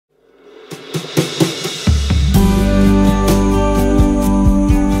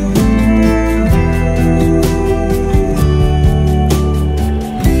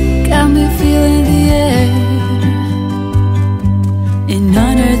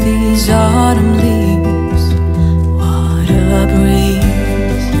these autumn leaves. What a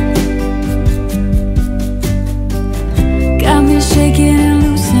breeze. Got me shaking and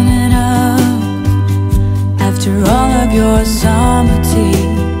loosening up after all of your summer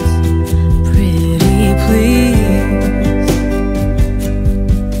teas. Pretty please,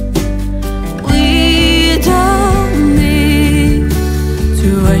 we don't need to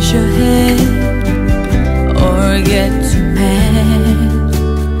rush ahead or get too mad.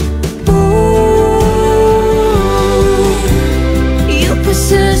 Ooh, you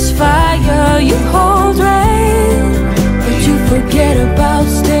persist fire, you hold rain, but you forget about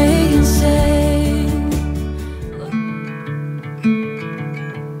staying safe.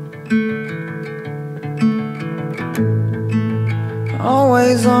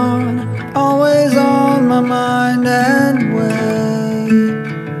 Always on my mind and way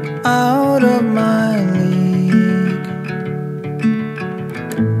out of my league.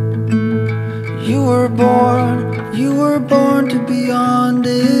 You were born to be on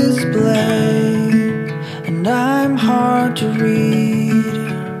display, and I'm hard to read.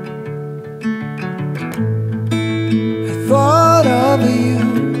 I thought of you,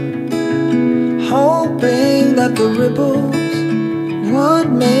 hoping that the ripples would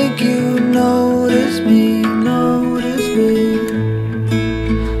make you notice me,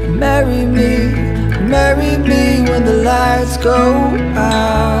 and marry me when the lights go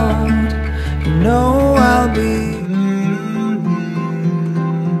out. You know I'll be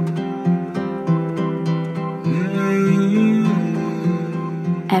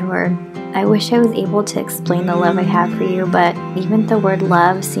Edward, I wish I was able to explain the love I have for you, but even the word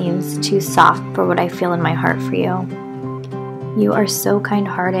love seems too soft for what I feel in my heart for you. You are so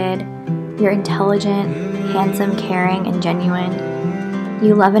kind-hearted, you're intelligent, handsome, caring, and genuine.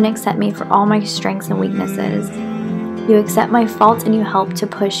 You love and accept me for all my strengths and weaknesses. You accept my faults and you help to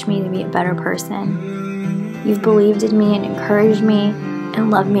push me to be a better person. You've believed in me and encouraged me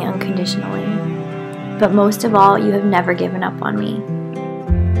and loved me unconditionally. But most of all, you have never given up on me.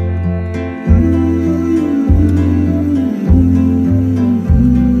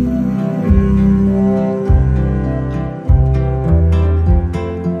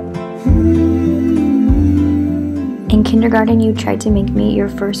 In kindergarten, you tried to make me your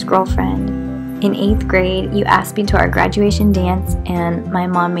first girlfriend. In 8th grade, you asked me to our graduation dance, and my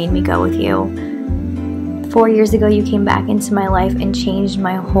mom made me go with you. 4 years ago, you came back into my life and changed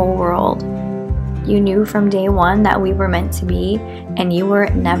my whole world. You knew from day one that we were meant to be, and you were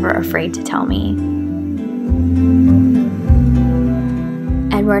never afraid to tell me.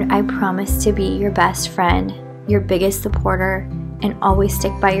 Edward, I promise to be your best friend, your biggest supporter, and always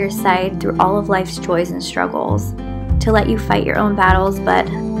stick by your side through all of life's joys and struggles. To let you fight your own battles, but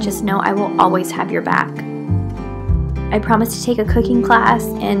just know I will always have your back. I promise to take a cooking class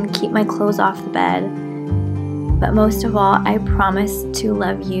and keep my clothes off the bed. But most of all, I promise to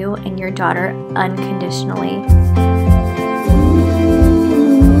love you and your daughter unconditionally.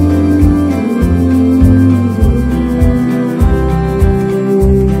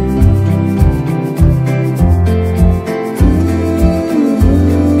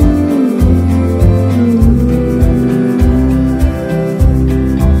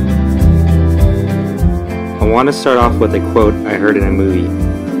 I want to start off with a quote I heard in a movie.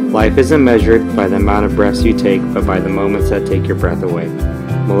 Life isn't measured by the amount of breaths you take, but by the moments that take your breath away.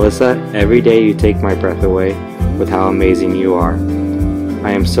 Melissa, every day you take my breath away with how amazing you are.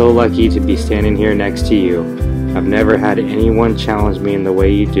 I am so lucky to be standing here next to you. I've never had anyone challenge me in the way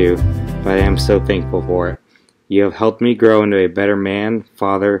you do, but I am so thankful for it. You have helped me grow into a better man,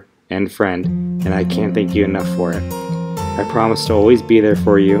 father, and friend, and I can't thank you enough for it. I promise to always be there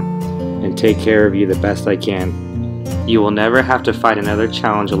for you and take care of you the best I can. You will never have to fight another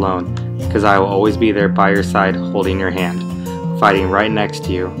challenge alone, because I will always be there by your side holding your hand, fighting right next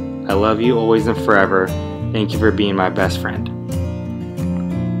to you. I love you always and forever. Thank you for being my best friend.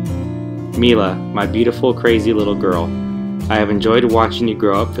 Mila, my beautiful, crazy little girl. I have enjoyed watching you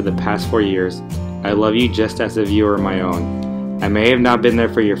grow up for the past 4 years. I love you just as if you were my own. I may have not been there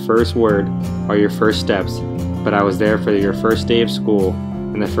for your first word or your first steps, but I was there for your first day of school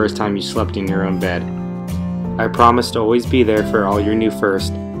and the first time you slept in your own bed. I promise to always be there for all your new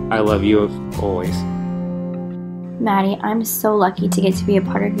first. I love you always. Maddie, I'm so lucky to get to be a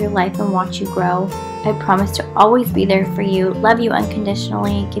part of your life and watch you grow. I promise to always be there for you, love you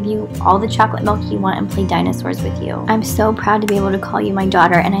unconditionally, give you all the chocolate milk you want, and play dinosaurs with you. I'm so proud to be able to call you my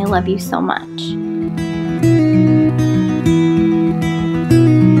daughter, and I love you so much.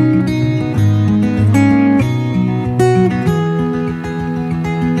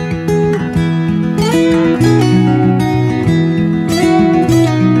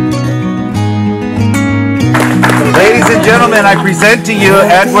 and I present to you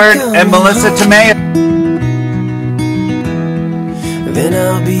Edward and Melissa Tomei. Then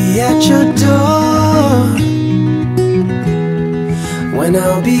I'll be at your door, when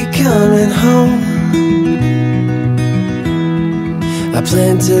I'll be coming home. I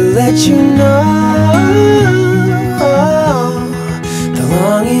plan to let you know the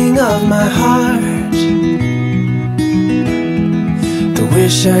longing of my heart, the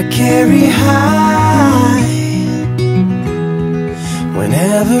wish I carry high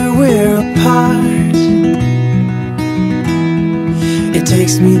whenever we're apart. It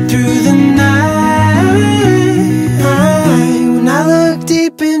takes me through the night when I look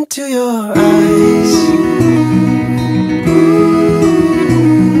deep into your eyes.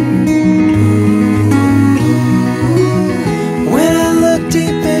 When I look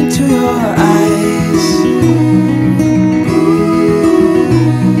deep into your eyes.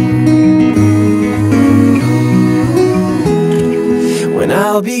 When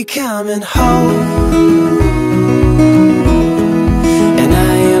I'll be coming home,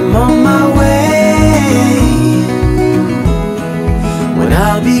 on my way, when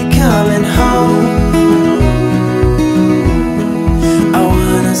I'll be coming home, I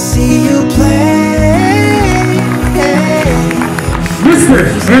wanna see you play. Mr.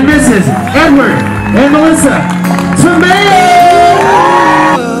 and Mrs. Edward and Melissa Tomei!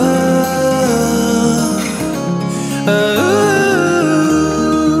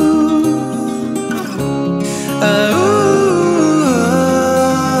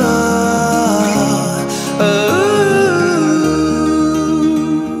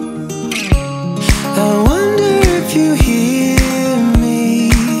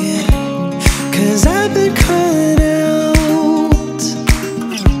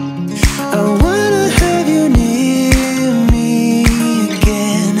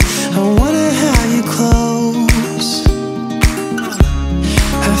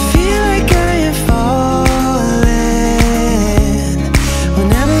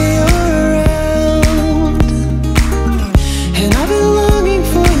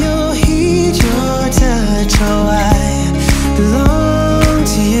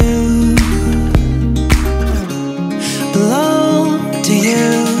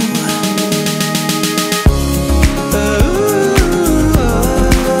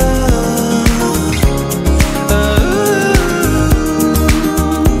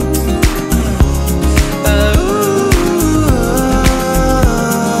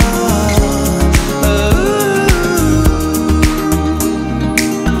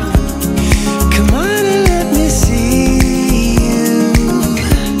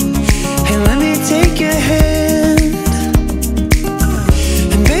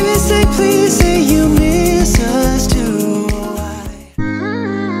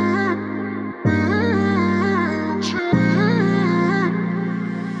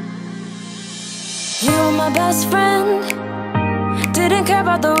 Best friend, didn't care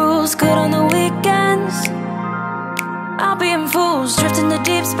about the rules, good on the weekends. I'll be in fools, drifting to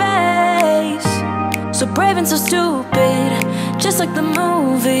deep space. So brave and so stupid, just like the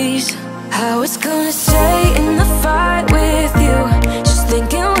movies. I was gonna stay in the fight with you, just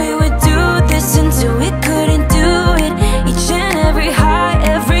thinking we would do this until we couldn't do it. Each and every high,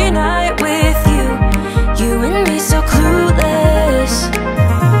 every night with you, you and me so clueless.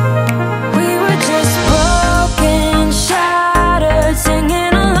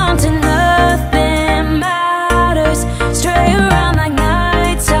 Singing along to nothing matters, stray around like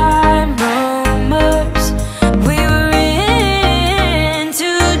nighttime rumors. We were in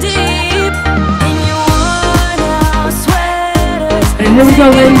too deep in your worn-out sweaters. And here we go,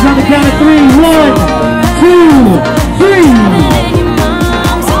 ladies, on the count of 3. 1, 2, 3.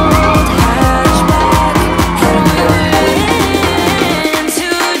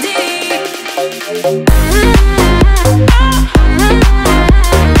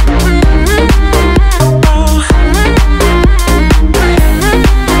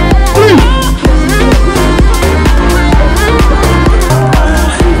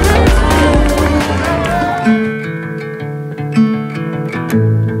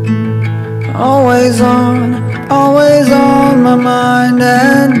 Always on my mind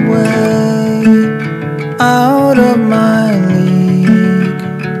and way out of my league.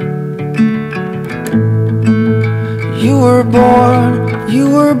 You were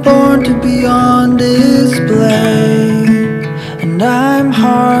born to be on display, and I'm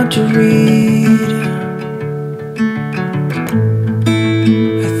hard to read.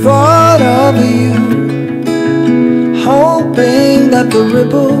 I thought of you, hoping that the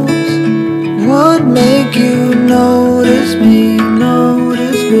ripples would make you notice me,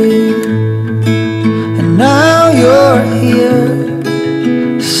 and now you're here.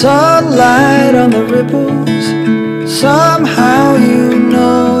 sunlight on the ripples. Somehow you